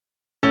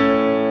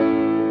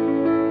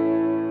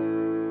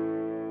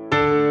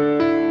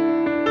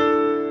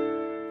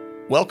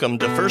Welcome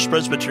to First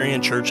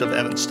Presbyterian Church of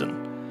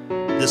Evanston.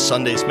 This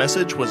Sunday's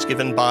message was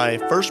given by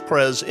First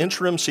Pres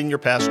Interim Senior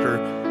Pastor,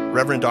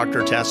 Reverend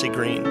Dr. Tassie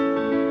Green.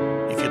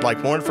 If you'd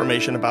like more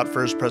information about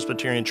First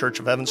Presbyterian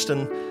Church of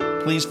Evanston,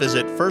 please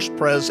visit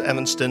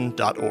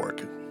firstpresevanston.org.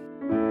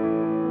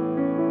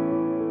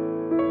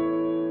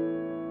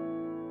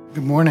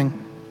 Good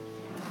morning.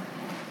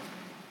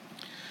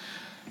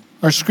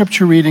 Our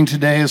scripture reading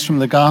today is from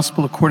the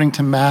Gospel according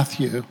to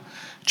Matthew,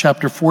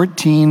 chapter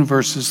 14,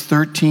 verses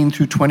 13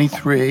 through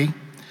 23,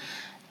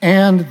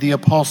 and the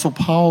Apostle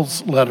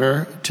Paul's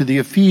letter to the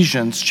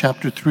Ephesians,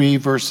 chapter 3,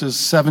 verses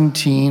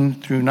 17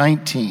 through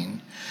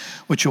 19,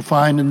 which you'll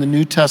find in the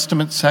New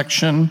Testament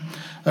section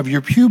of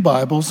your pew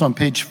Bibles on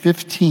page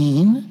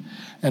 15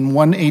 and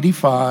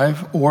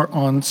 185 or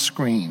on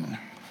screen.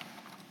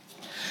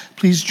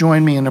 Please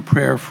join me in a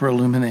prayer for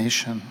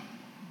illumination.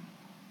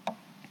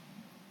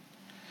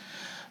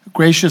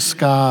 Gracious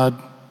God,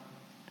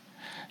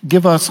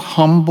 give us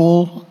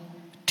humble,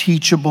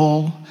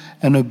 teachable,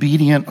 and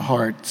obedient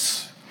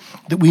hearts,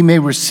 that we may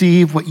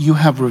receive what you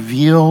have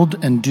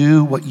revealed and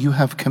do what you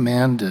have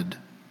commanded.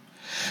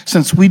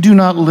 Since we do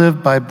not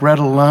live by bread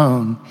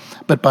alone,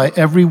 but by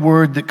every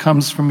word that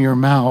comes from your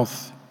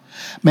mouth,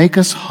 make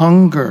us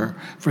hunger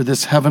for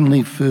this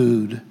heavenly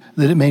food,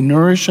 that it may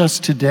nourish us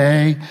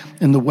today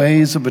in the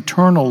ways of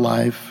eternal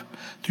life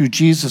through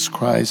Jesus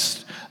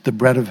Christ, the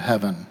bread of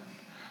heaven.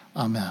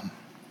 Amen.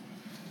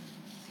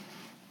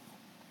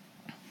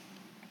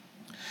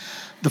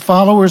 The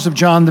followers of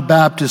John the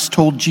Baptist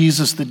told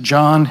Jesus that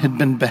John had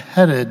been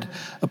beheaded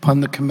upon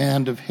the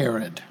command of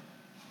Herod.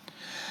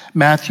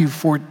 Matthew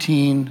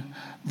 14,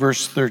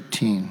 verse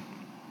 13.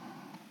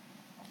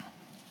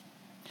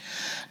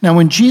 Now,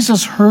 when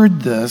Jesus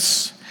heard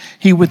this,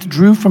 he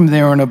withdrew from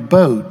there in a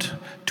boat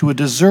to a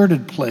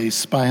deserted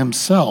place by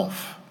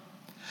himself.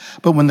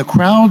 But when the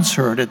crowds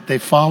heard it, they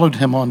followed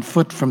him on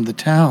foot from the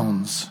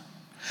towns.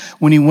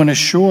 When he went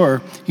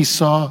ashore, he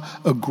saw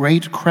a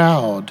great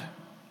crowd,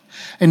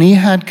 and he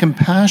had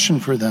compassion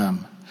for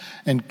them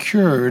and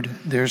cured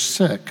their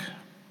sick.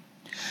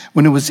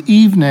 When it was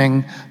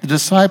evening, the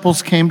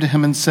disciples came to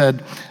him and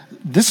said,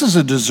 "This is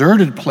a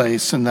deserted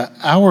place, and the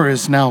hour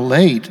is now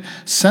late.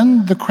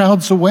 Send the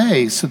crowds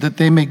away so that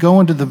they may go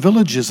into the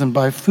villages and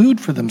buy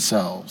food for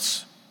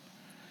themselves."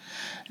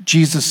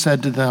 Jesus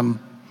said to them,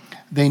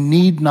 "They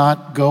need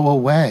not go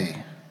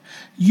away.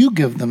 You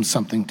give them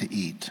something to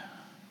eat."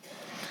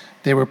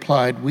 They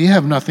replied, "We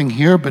have nothing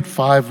here but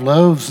 5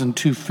 loaves and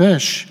 2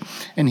 fish.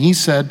 And he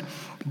said,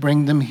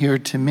 "Bring them here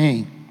to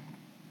me."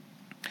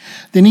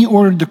 Then he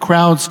ordered the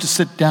crowds to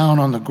sit down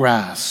on the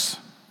grass.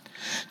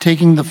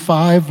 Taking the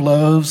 5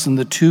 loaves and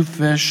the 2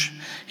 fish,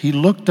 he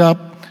looked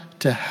up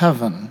to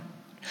heaven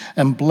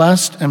and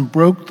blessed and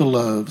broke the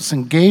loaves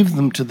and gave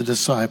them to the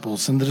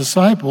disciples, and the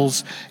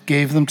disciples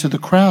gave them to the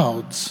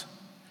crowds.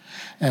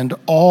 And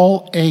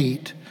all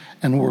ate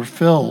and were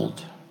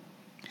filled.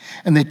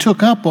 And they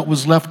took up what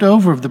was left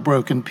over of the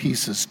broken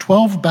pieces,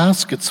 12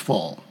 baskets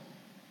full.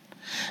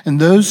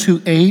 And those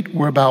who ate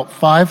were about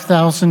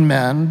 5,000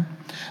 men,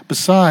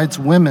 besides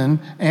women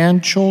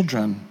and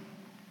children.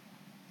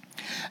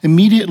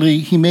 Immediately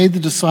he made the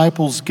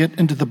disciples get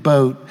into the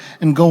boat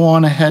and go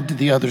on ahead to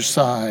the other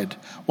side,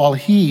 while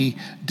he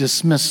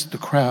dismissed the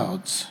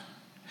crowds.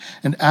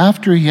 And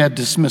after he had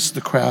dismissed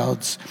the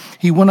crowds,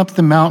 he went up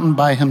the mountain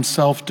by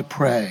himself to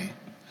pray.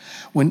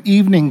 When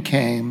evening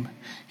came,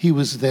 he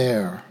was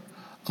there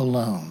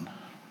alone.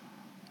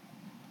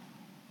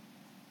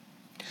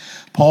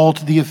 Paul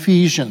to the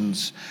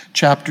Ephesians,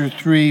 chapter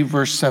 3,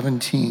 verse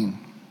 17.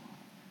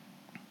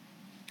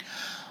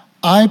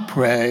 I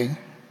pray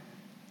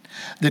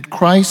that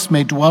Christ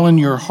may dwell in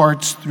your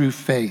hearts through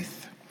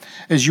faith,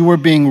 as you are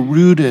being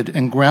rooted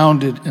and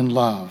grounded in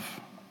love.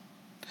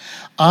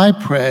 I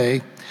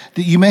pray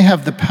that you may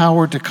have the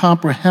power to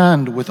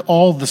comprehend with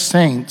all the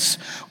saints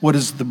what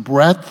is the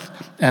breadth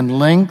and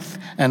length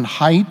and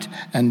height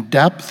and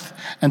depth,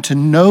 and to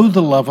know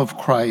the love of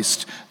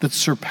Christ that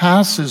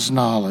surpasses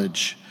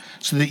knowledge,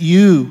 so that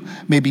you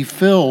may be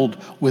filled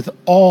with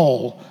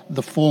all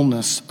the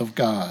fullness of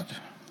God.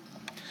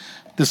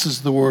 This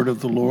is the word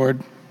of the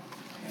Lord.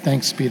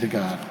 Thanks be to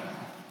God.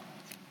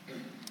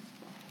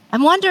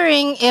 I'm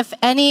wondering if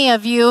any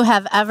of you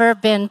have ever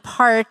been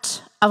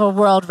part of a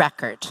world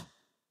record.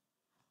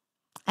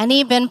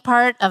 Any been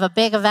part of a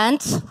big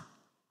event?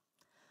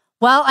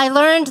 Well, I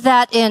learned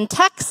that in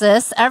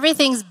Texas,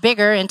 everything's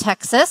bigger in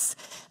Texas.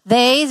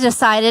 They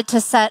decided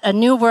to set a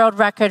new world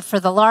record for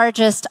the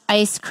largest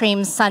ice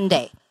cream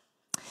sundae.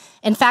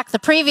 In fact, the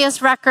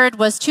previous record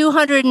was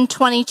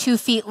 222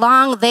 feet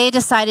long. They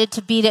decided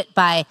to beat it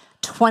by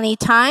 20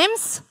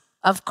 times,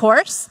 of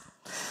course.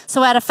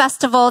 So at a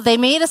festival, they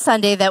made a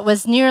sundae that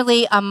was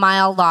nearly a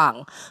mile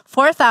long,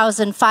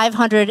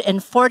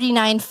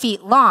 4,549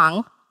 feet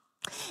long.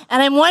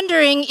 And I'm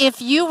wondering,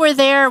 if you were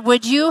there,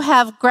 would you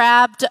have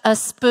grabbed a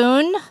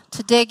spoon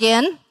to dig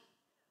in?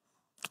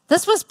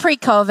 This was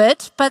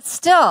pre-COVID, but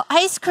still,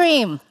 ice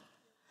cream.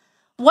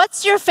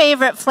 What's your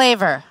favorite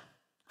flavor?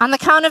 On the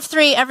count of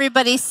 3,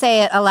 everybody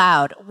say it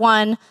aloud.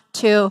 1,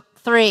 2,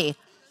 3.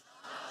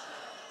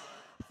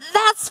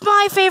 That's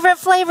my favorite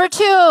flavor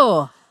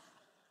too.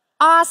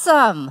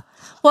 Awesome.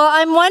 Well,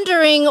 I'm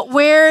wondering,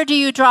 where do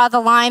you draw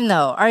the line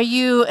though? Are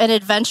you an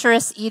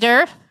adventurous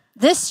eater?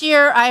 This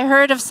year, I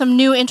heard of some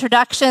new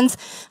introductions.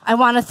 I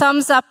want a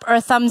thumbs up or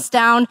a thumbs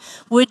down.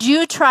 Would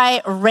you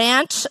try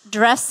ranch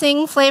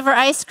dressing flavor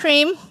ice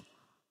cream?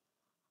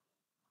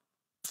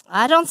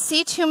 I don't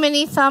see too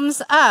many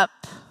thumbs up.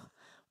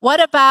 What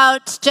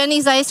about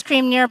Jenny's Ice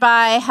Cream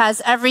nearby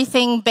has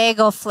everything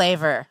bagel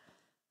flavor?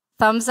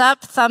 Thumbs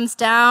up, thumbs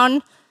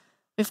down.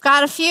 We've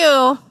got a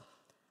few.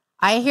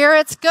 I hear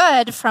it's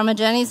good from a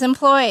Jenny's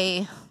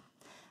employee.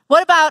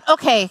 What about,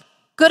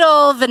 good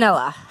old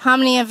vanilla? How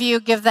many of you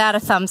give that a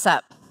thumbs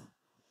up?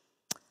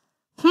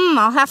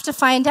 I'll have to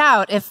find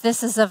out if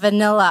this is a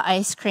vanilla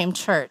ice cream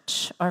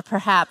church or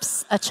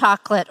perhaps a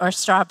chocolate or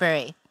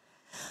strawberry.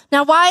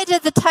 Now, why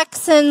did the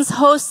Texans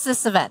host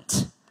this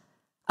event?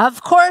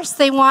 Of course,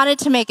 they wanted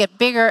to make it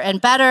bigger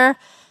and better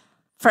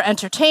for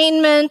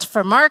entertainment,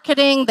 for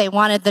marketing. They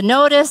wanted the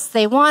notice.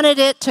 They wanted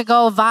it to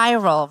go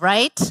viral,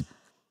 right?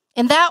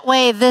 In that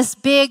way, this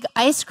big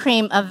ice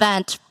cream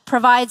event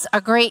provides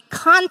a great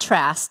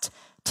contrast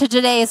to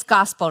today's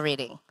gospel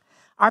reading.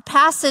 Our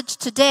passage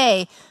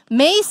today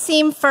may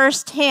seem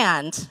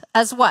firsthand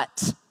as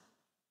what?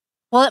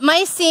 Well, it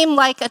might seem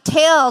like a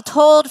tale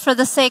told for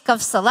the sake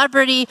of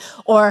celebrity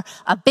or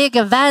a big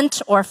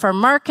event or for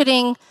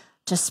marketing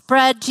to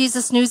spread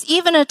Jesus' news,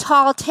 even a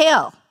tall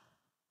tale.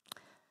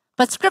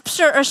 But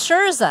Scripture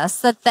assures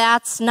us that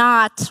that's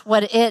not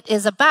what it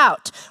is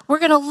about. We're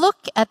going to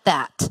look at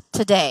that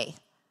today.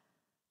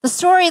 The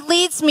story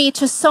leads me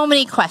to so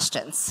many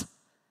questions.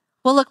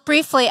 We'll look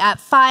briefly at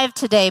 5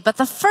 today, but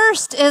the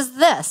first is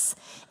this.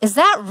 Is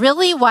that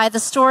really why the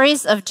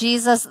stories of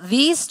Jesus,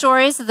 these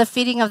stories of the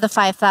feeding of the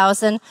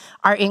 5,000,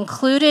 are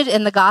included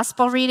in the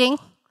gospel reading?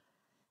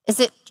 Is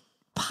it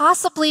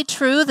possibly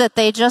true that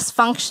they just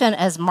function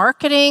as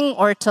marketing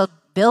or to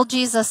build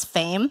Jesus'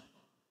 fame?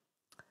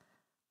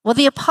 Well,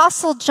 the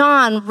Apostle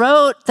John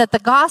wrote that the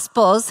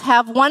Gospels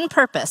have one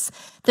purpose.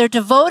 They're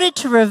devoted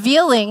to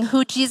revealing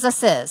who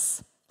Jesus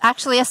is.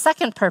 Actually, a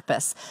second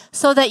purpose,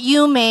 so that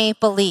you may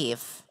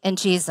believe in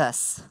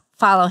Jesus,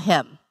 follow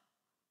him.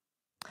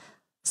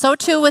 So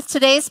too with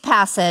today's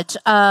passage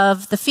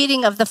of the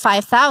feeding of the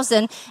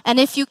 5,000. And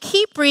if you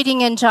keep reading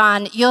in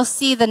John, you'll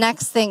see the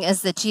next thing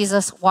is that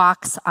Jesus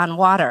walks on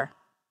water.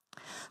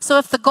 So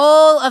if the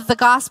goal of the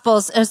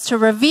Gospels is to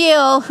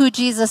reveal who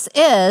Jesus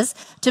is,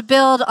 to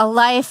build a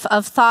life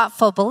of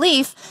thoughtful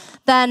belief,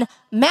 then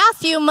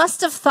Matthew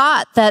must have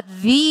thought that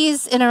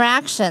these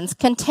interactions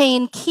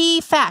contain key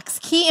facts,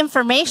 key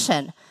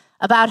information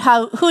about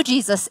who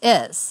Jesus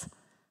is,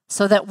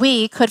 so that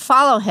we could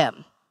follow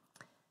him.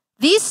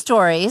 These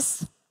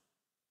stories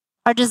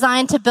are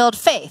designed to build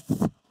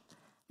faith.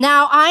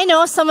 Now, I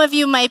know some of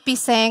you might be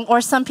saying, or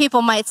some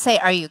people might say,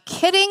 are you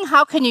kidding?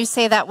 How can you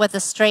say that with a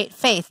straight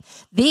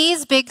faith?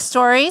 These big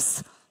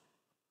stories,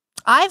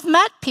 I've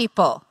met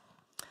people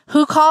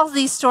who call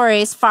these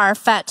stories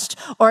far-fetched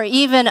or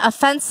even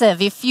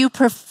offensive if you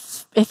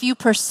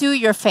pursue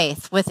your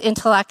faith with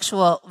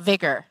intellectual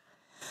vigor.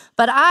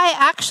 But I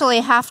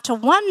actually have to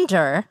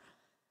wonder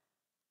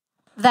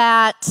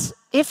that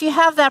if you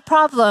have that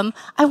problem,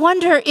 I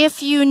wonder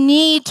if you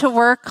need to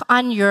work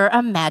on your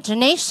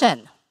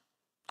imagination.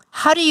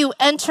 How do you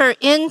enter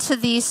into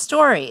these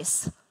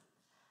stories?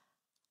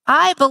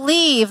 I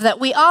believe that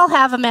we all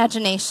have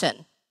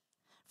imagination.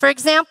 For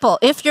example,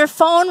 if your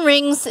phone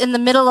rings in the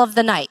middle of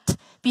the night,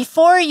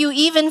 before you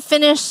even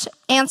finish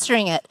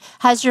answering it,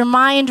 has your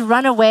mind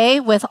run away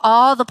with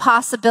all the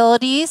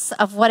possibilities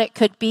of what it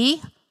could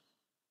be?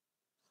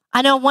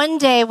 I know one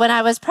day when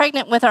I was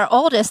pregnant with our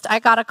oldest, I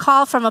got a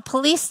call from a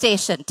police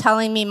station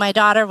telling me my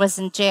daughter was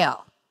in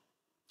jail.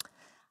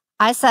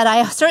 I said,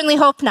 I certainly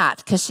hope not,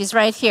 because she's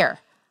right here.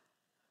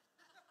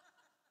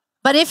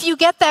 But if you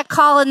get that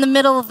call in the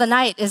middle of the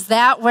night, is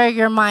that where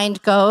your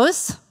mind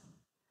goes?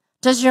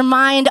 Does your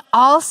mind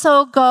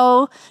also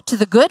go to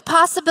the good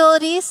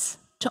possibilities,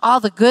 to all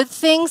the good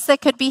things that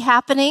could be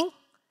happening?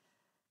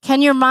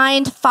 Can your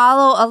mind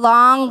follow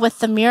along with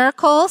the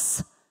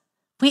miracles?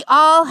 We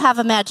all have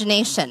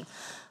imagination.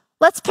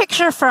 Let's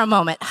picture for a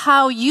moment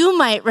how you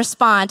might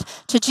respond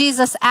to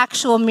Jesus'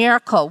 actual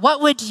miracle. What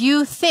would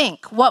you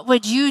think? What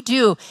would you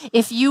do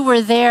if you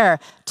were there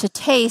to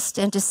taste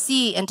and to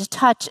see and to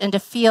touch and to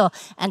feel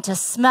and to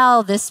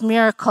smell this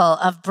miracle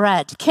of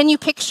bread? Can you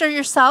picture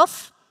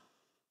yourself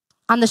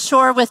on the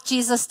shore with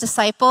Jesus'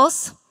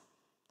 disciples?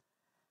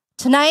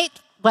 Tonight,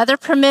 weather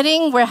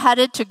permitting, we're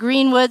headed to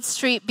Greenwood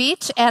Street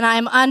Beach, and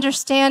I'm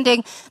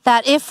understanding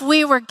that if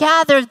we were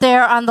gathered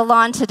there on the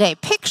lawn today,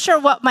 picture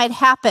what might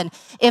happen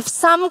if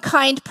some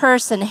kind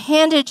person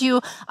handed you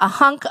a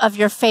hunk of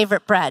your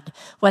favorite bread,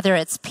 whether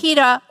it's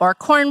pita or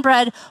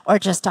cornbread or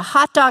just a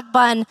hot dog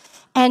bun,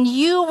 and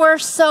you were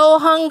so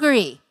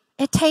hungry.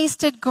 It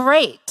tasted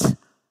great.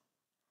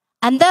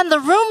 And then the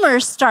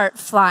rumors start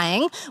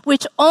flying,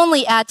 which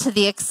only add to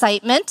the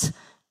excitement.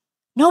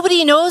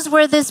 Nobody knows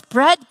where this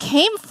bread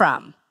came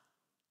from.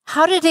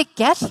 How did it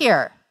get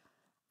here?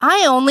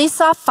 I only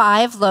saw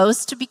 5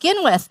 loaves to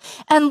begin with.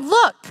 And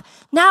look,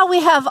 now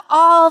we have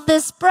all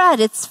this bread.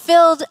 It's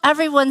filled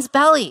everyone's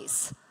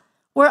bellies.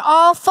 We're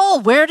all full.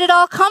 Where did it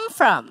all come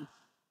from?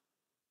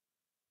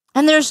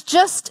 And there's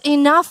just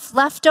enough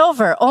left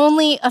over,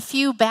 only a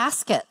few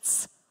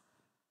baskets.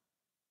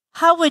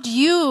 How would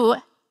you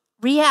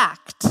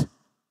react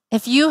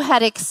if you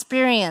had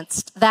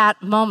experienced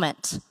that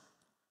moment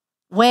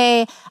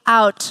way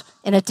out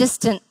in a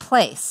distant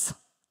place?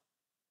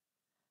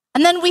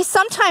 And then we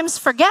sometimes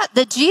forget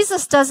that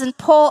Jesus doesn't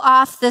pull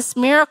off this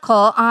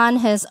miracle on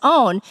his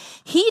own.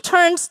 He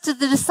turns to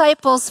the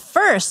disciples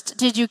first.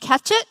 Did you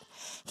catch it?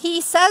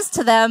 He says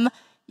to them,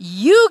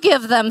 "You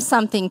give them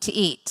something to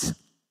eat."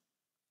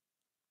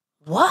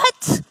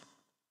 What?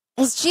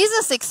 Is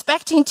Jesus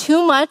expecting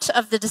too much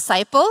of the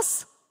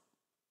disciples?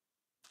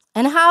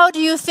 And how do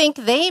you think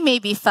they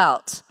maybe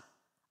felt?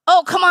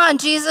 "Oh, come on,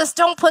 Jesus,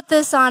 don't put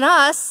this on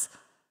us.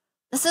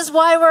 This is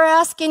why we're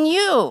asking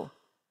you."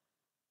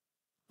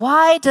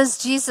 Why does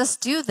Jesus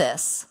do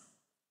this?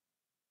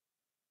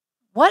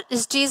 What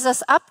is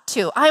Jesus up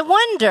to? I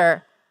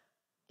wonder,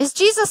 is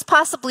Jesus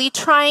possibly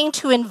trying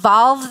to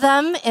involve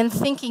them in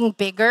thinking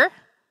bigger,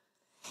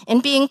 in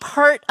being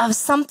part of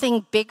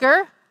something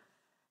bigger?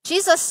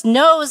 Jesus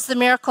knows the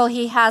miracle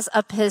he has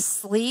up his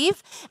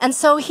sleeve, and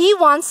so he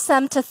wants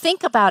them to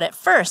think about it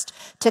first,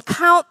 to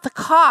count the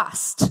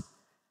cost,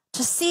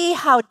 to see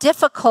how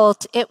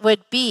difficult it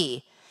would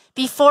be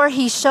before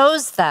he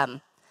shows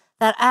them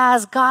that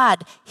as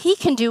God, he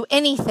can do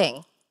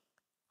anything.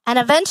 And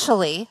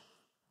eventually,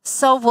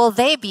 so will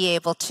they be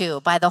able to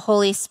by the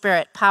Holy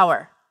Spirit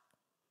power.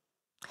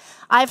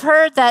 I've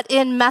heard that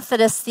in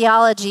Methodist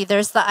theology,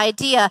 there's the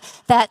idea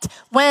that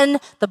when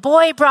the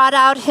boy brought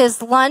out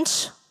his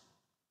lunch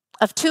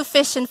of 2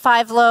 fish and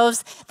 5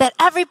 loaves, that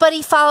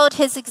everybody followed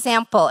his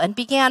example and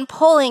began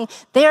pulling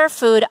their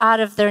food out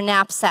of their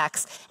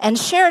knapsacks and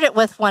shared it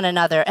with one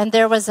another, and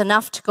there was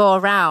enough to go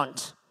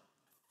around.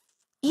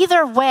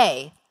 Either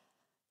way,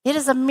 it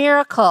is a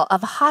miracle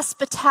of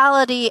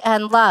hospitality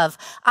and love.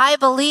 I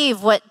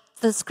believe what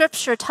the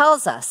scripture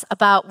tells us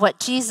about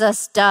what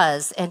Jesus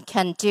does and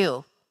can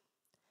do.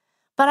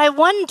 But I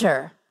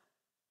wonder,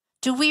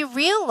 do we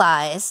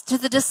realize, do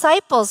the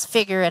disciples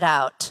figure it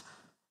out,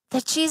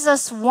 that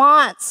Jesus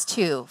wants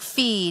to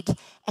feed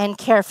and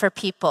care for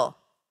people?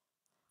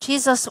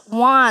 Jesus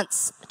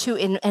wants to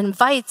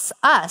invites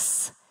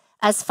us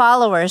as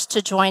followers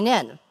to join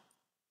in.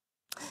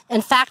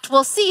 In fact,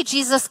 we'll see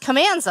Jesus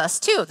commands us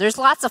too. There's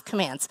lots of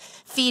commands.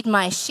 Feed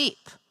my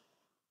sheep.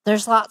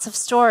 There's lots of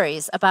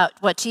stories about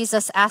what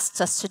Jesus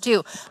asks us to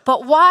do.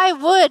 But why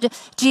would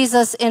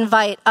Jesus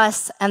invite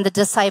us and the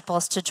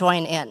disciples to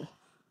join in?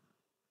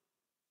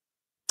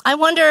 I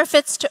wonder if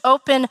it's to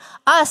open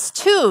us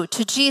too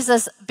to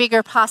Jesus'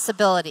 bigger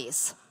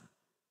possibilities.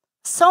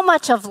 So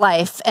much of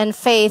life and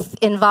faith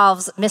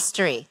involves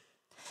mystery.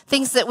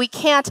 Things that we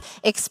can't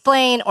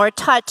explain or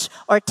touch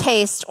or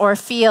taste or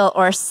feel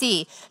or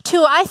see.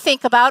 2, I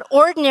think about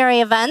ordinary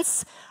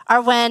events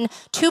are when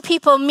 2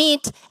 people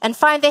meet and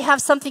find they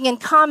have something in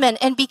common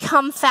and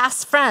become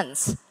fast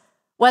friends.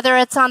 Whether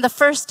it's on the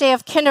first day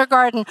of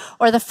kindergarten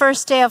or the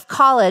first day of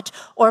college,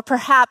 or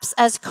perhaps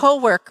as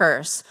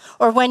co-workers,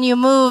 or when you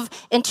move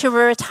into a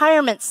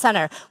retirement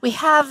center, we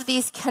have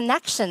these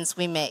connections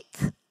we make.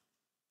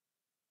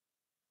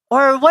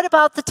 Or what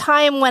about the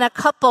time when a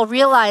couple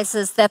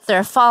realizes that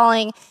they're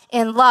falling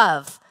in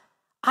love?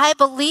 I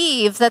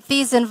believe that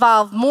these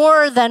involve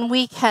more than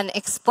we can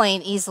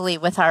explain easily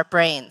with our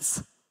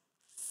brains.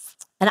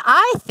 And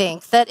I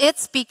think that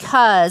it's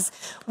because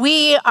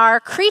we are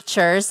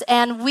creatures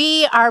and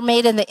we are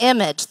made in the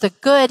image, the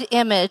good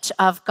image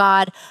of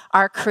God,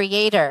 our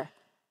Creator.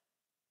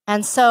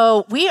 And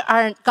so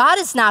God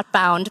is not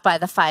bound by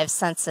the 5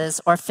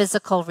 senses or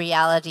physical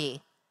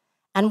reality.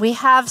 And we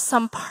have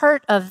some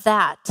part of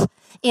that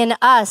in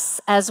us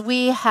as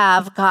we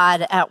have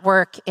God at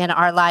work in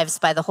our lives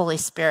by the Holy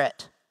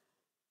Spirit.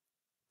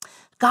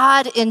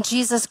 God in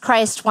Jesus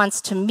Christ wants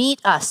to meet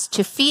us,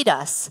 to feed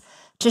us,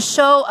 to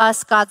show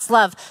us God's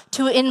love,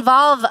 to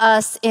involve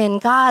us in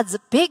God's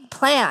big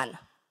plan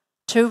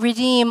to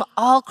redeem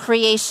all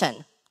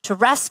creation, to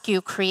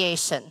rescue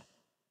creation.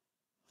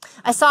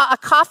 I saw a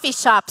coffee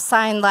shop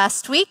sign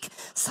last week.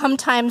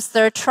 Sometimes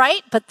they're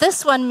trite, but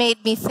this one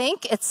made me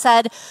think. It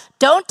said,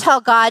 "Don't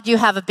tell God you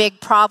have a big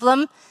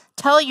problem.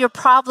 Tell your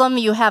problem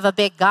you have a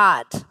big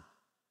God."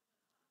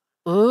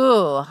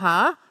 Ooh,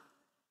 huh?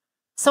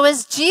 So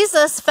as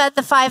Jesus fed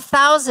the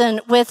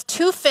 5,000 with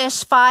 2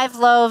 fish, 5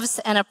 loaves,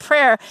 and a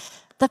prayer,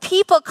 the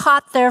people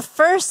caught their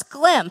first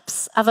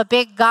glimpse of a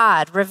big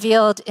God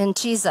revealed in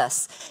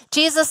Jesus.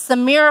 Jesus, the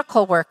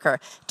miracle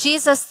worker.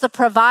 Jesus, the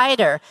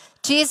provider.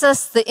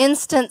 Jesus, the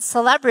instant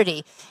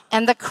celebrity.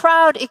 And the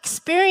crowd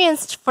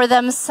experienced for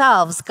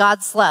themselves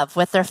God's love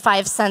with their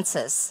 5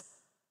 senses.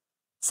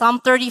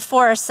 Psalm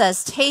 34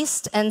 says,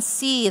 "Taste and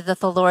see that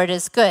the Lord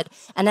is good."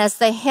 And as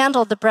they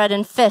handled the bread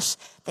and fish,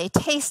 they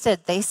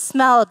tasted, they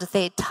smelled,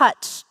 they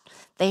touched,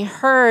 they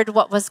heard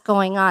what was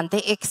going on, they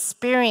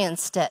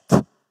experienced it.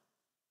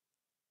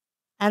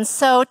 and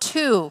so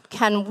too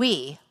can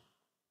we.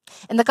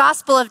 In the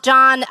Gospel of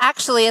John,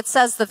 actually, it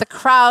says that the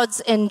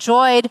crowds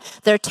enjoyed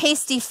their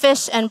tasty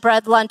fish and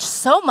bread lunch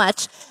so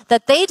much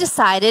that they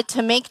decided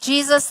to make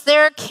Jesus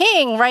their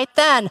king right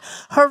then.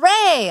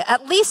 Hooray!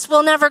 At least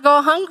we'll never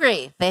go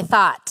hungry, they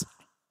thought.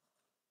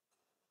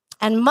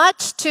 And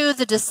much to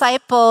the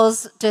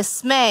disciples'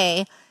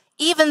 dismay,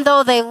 even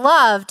though they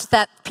loved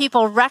that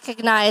people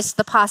recognized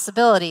the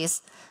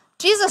possibilities,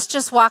 Jesus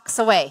just walks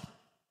away.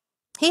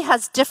 He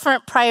has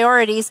different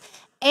priorities,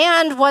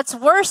 and what's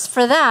worse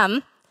for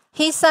them,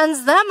 he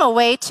sends them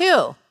away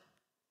too.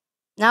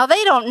 Now,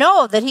 they don't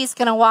know that he's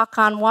going to walk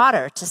on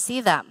water to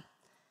see them.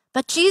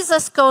 But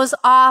Jesus goes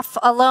off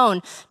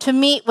alone to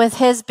meet with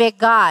his big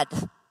God.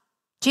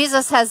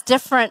 Jesus has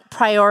different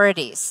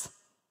priorities.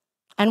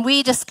 And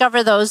we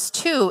discover those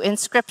too in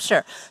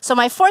Scripture. So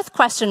my fourth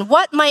question,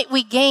 what might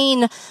we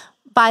gain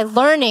by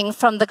learning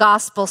from the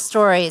gospel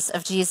stories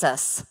of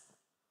Jesus?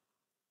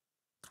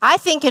 I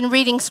think in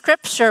reading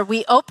Scripture,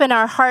 we open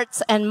our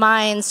hearts and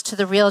minds to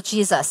the real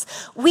Jesus.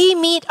 We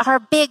meet our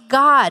big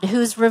God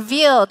who's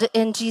revealed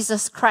in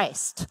Jesus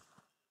Christ.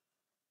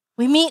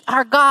 We meet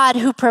our God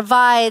who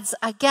provides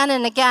again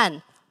and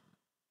again.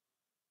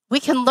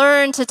 We can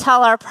learn to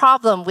tell our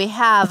problem we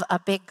have a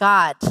big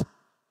God.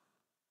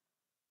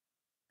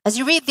 As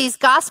you read these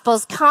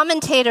Gospels,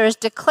 commentators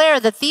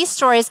declare that these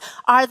stories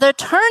are the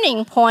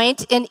turning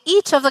point in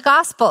each of the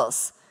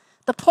Gospels.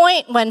 The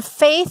point when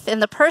faith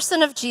in the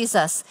person of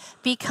Jesus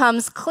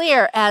becomes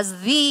clear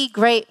as the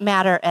great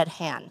matter at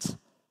hand.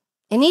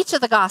 In each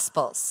of the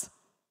Gospels.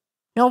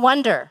 No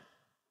wonder.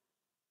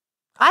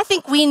 I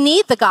think we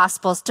need the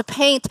Gospels to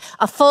paint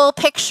a full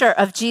picture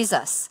of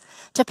Jesus,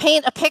 to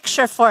paint a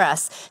picture for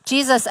us.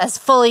 Jesus as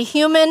fully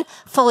human,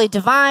 fully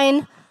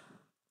divine.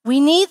 We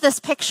need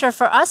this picture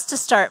for us to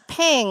start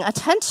paying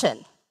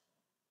attention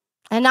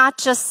and not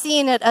just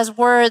seeing it as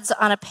words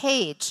on a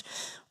page.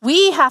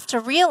 We have to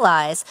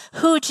realize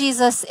who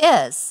Jesus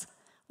is.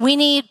 We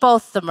need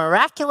both the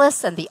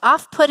miraculous and the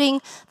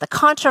off-putting, the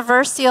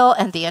controversial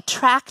and the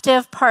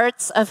attractive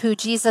parts of who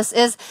Jesus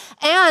is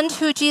and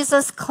who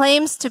Jesus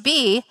claims to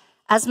be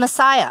as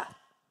Messiah.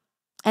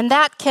 And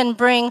that can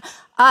bring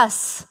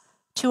us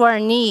to our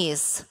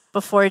knees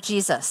before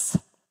Jesus.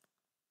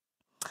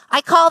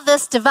 I call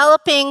this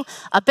developing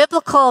a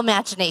biblical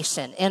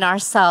imagination in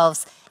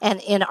ourselves and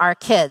in our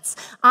kids.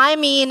 I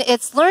mean,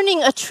 it's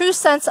learning a true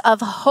sense of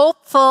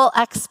hopeful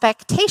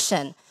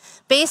expectation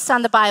based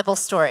on the Bible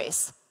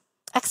stories.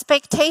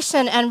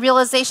 Expectation and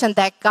realization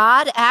that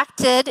God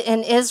acted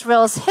in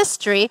Israel's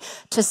history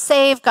to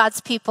save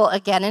God's people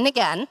again and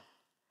again.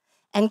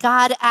 And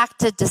God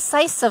acted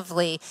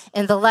decisively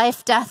in the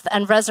life, death,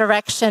 and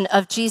resurrection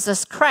of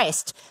Jesus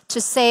Christ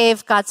to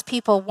save God's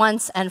people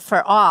once and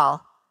for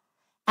all.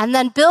 And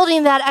then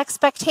building that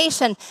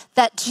expectation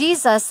that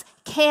Jesus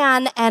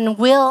can and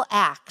will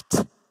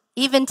act,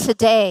 even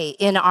today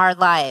in our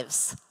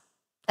lives,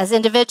 as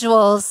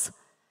individuals,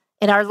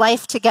 in our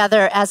life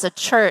together as a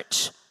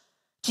church.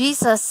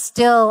 Jesus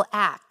still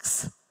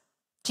acts.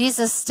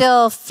 Jesus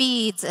still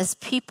feeds his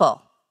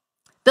people.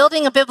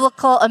 Building a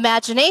biblical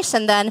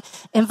imagination then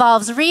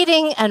involves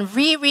reading and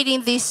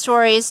rereading these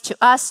stories to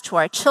us, to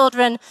our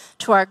children,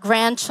 to our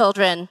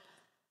grandchildren,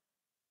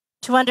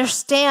 to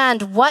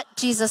understand what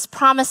Jesus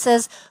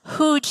promises,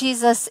 who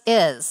Jesus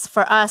is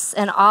for us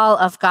and all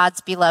of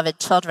God's beloved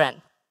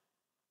children.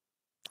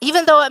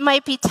 Even though it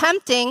might be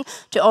tempting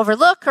to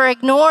overlook or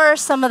ignore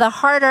some of the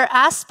harder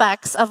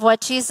aspects of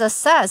what Jesus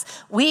says,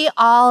 we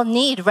all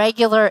need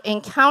regular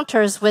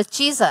encounters with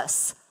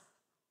Jesus.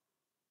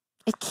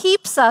 It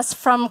keeps us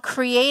from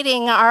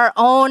creating our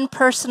own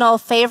personal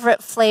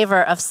favorite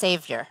flavor of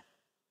Savior.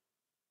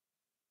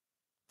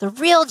 The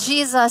real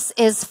Jesus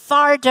is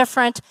far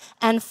different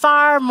and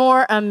far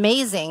more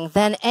amazing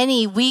than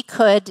any we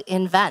could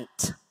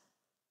invent.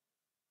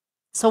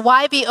 So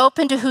why be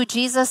open to who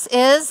Jesus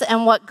is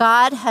and what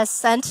God has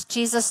sent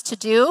Jesus to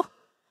do?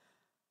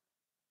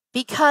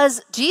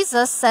 Because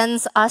Jesus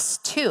sends us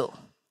too,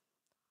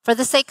 for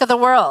the sake of the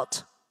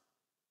world.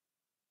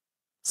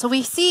 So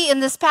we see in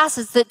this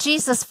passage that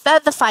Jesus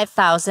fed the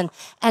 5,000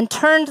 and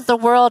turned the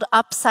world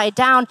upside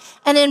down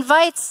and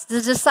invites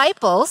the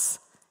disciples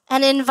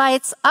and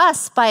invites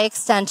us, by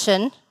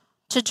extension,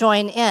 to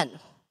join in.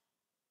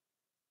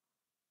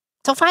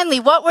 So finally,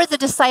 what were the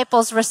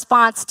disciples'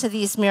 response to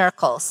these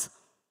miracles?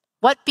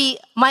 What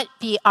might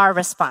be our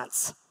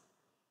response?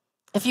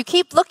 If you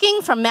keep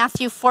looking from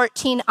Matthew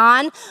 14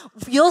 on,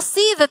 you'll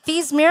see that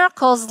these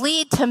miracles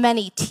lead to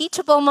many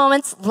teachable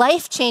moments,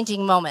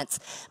 life-changing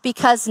moments,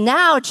 because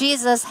now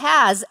Jesus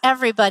has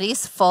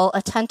everybody's full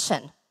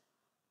attention.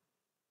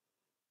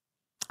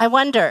 I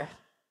wonder,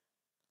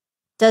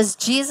 does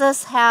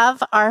Jesus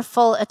have our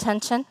full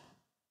attention?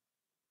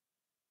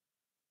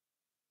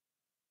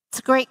 It's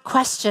a great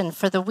question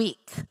for the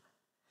week.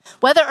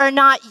 Whether or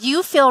not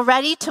you feel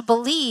ready to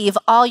believe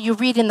all you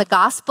read in the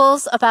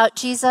Gospels about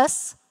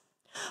Jesus,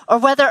 or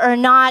whether or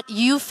not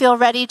you feel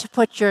ready to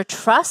put your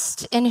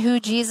trust in who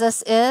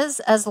Jesus is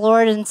as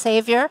Lord and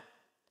Savior,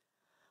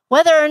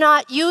 whether or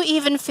not you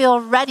even feel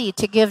ready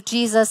to give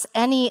Jesus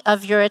any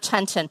of your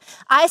attention,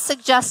 I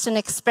suggest an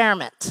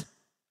experiment.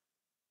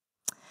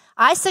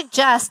 I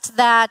suggest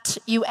that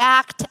you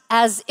act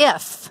as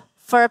if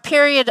for a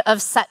period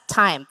of set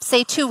time,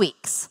 say 2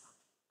 weeks.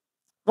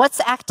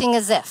 What's acting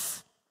as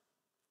if?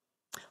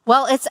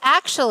 Well, it's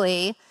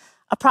actually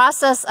a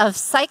process of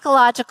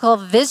psychological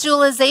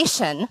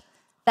visualization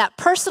that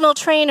personal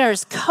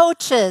trainers,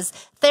 coaches,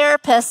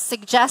 therapists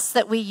suggest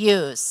that we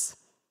use.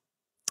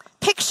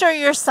 Picture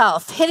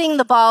yourself hitting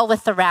the ball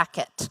with the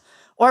racket,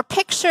 or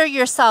picture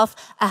yourself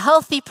a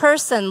healthy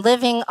person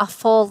living a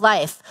full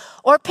life,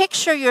 or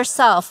picture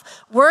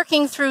yourself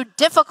working through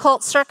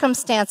difficult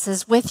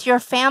circumstances with your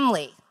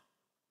family.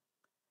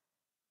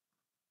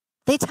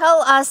 They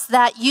tell us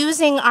that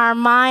using our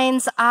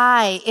mind's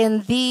eye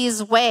in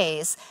these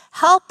ways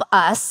help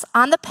us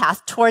on the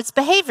path towards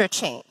behavior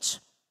change.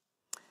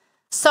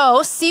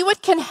 So see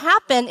what can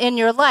happen in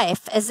your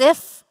life as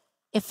if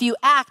you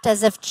act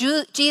as if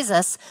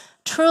Jesus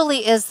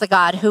truly is the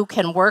God who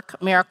can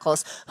work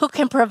miracles, who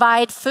can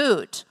provide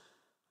food,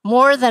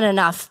 more than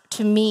enough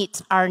to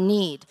meet our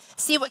need.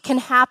 See what can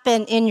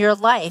happen in your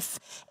life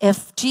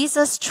if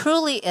Jesus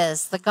truly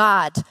is the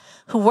God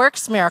who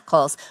works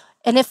miracles,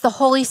 and if the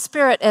Holy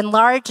Spirit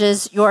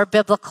enlarges your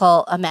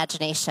biblical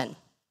imagination.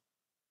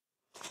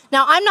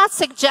 Now, I'm not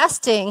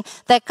suggesting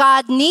that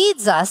God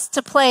needs us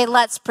to play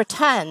let's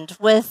pretend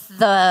with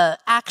the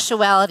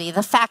actuality,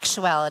 the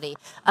factuality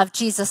of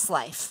Jesus'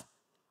 life.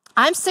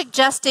 I'm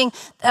suggesting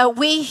that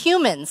we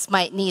humans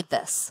might need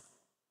this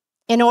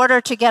in order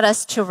to get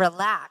us to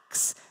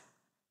relax,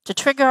 to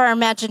trigger our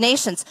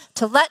imaginations,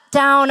 to let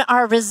down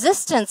our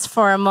resistance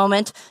for a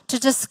moment, to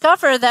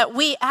discover that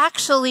we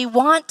actually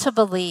want to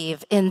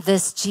believe in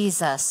this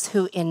Jesus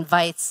who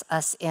invites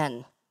us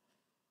in.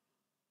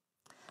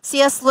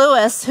 C.S.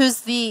 Lewis,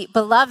 who's the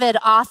beloved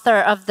author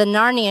of the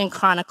Narnian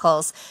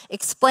Chronicles,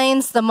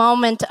 explains the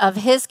moment of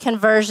his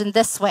conversion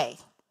this way.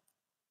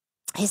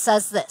 He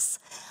says this: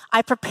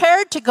 I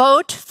prepared to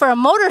go for a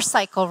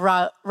motorcycle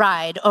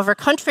ride over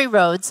country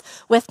roads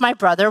with my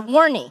brother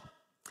Warnie.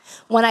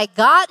 When I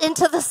got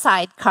into the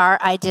sidecar,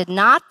 I did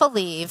not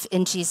believe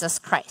in Jesus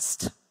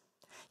Christ.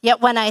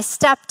 Yet when I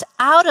stepped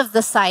out of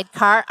the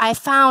sidecar, I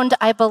found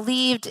I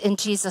believed in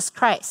Jesus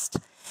Christ.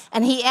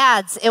 And he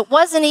adds, it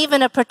wasn't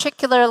even a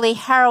particularly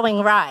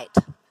harrowing ride.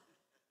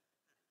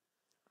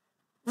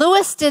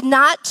 Lewis did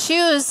not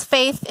choose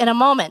faith in a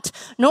moment,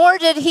 nor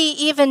did he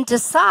even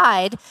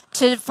decide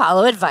to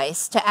follow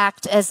advice, to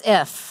act as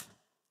if.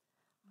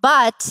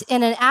 But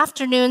in an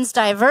afternoon's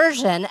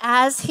diversion,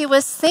 as he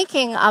was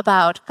thinking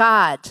about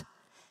God,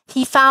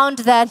 he found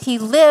that he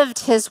lived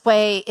his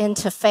way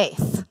into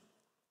faith.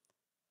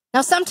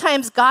 Now,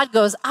 sometimes God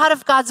goes out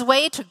of God's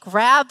way to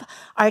grab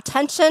our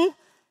attention,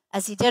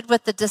 as he did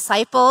with the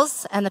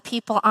disciples and the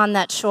people on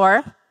that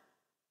shore.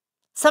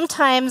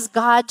 Sometimes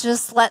God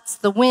just lets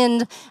the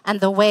wind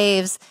and the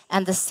waves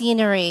and the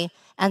scenery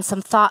and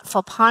some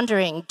thoughtful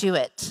pondering do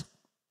it.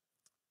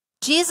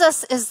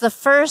 Jesus is the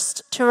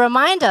first to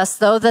remind us,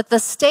 though, that the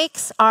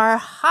stakes are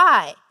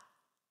high,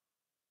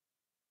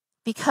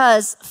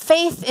 because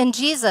faith in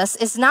Jesus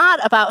is not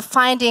about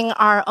finding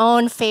our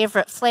own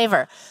favorite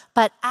flavor,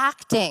 but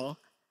acting,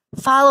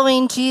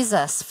 following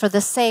Jesus for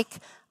the sake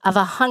of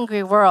a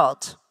hungry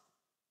world.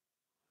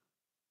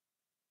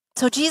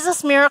 So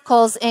Jesus'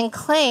 miracles and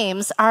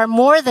claims are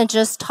more than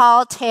just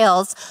tall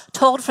tales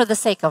told for the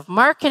sake of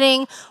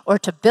marketing or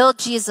to build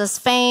Jesus'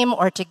 fame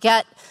or to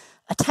get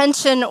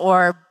attention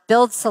or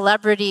build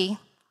celebrity.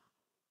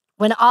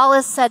 When all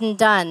is said and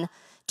done,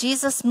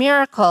 Jesus'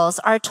 miracles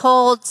are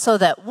told so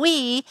that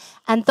we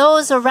and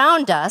those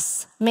around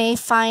us may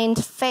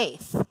find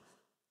faith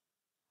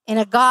in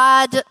a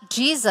God,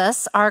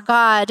 Jesus, our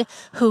God,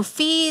 who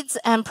feeds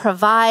and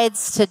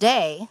provides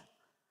today,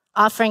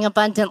 offering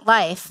abundant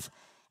life,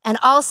 and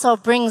also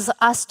brings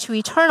us to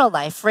eternal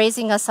life,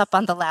 raising us up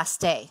on the last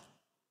day.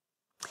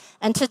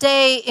 And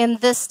today in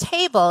this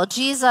table,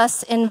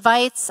 Jesus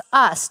invites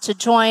us to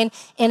join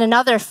in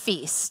another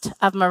feast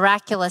of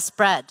miraculous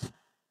bread.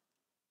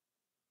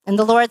 In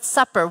the Lord's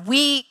Supper,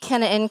 we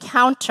can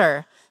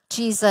encounter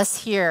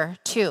Jesus here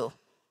too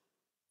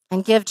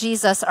and give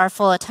Jesus our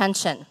full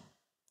attention.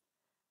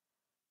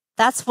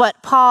 That's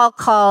what Paul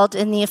called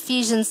in the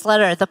Ephesians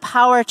letter, the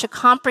power to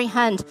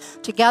comprehend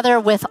together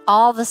with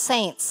all the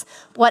saints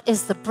what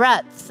is the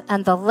breadth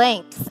and the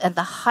length and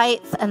the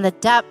height and the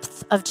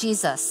depth of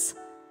Jesus,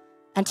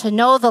 and to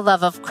know the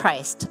love of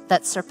Christ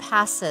that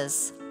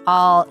surpasses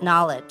all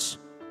knowledge.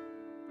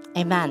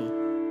 Amen.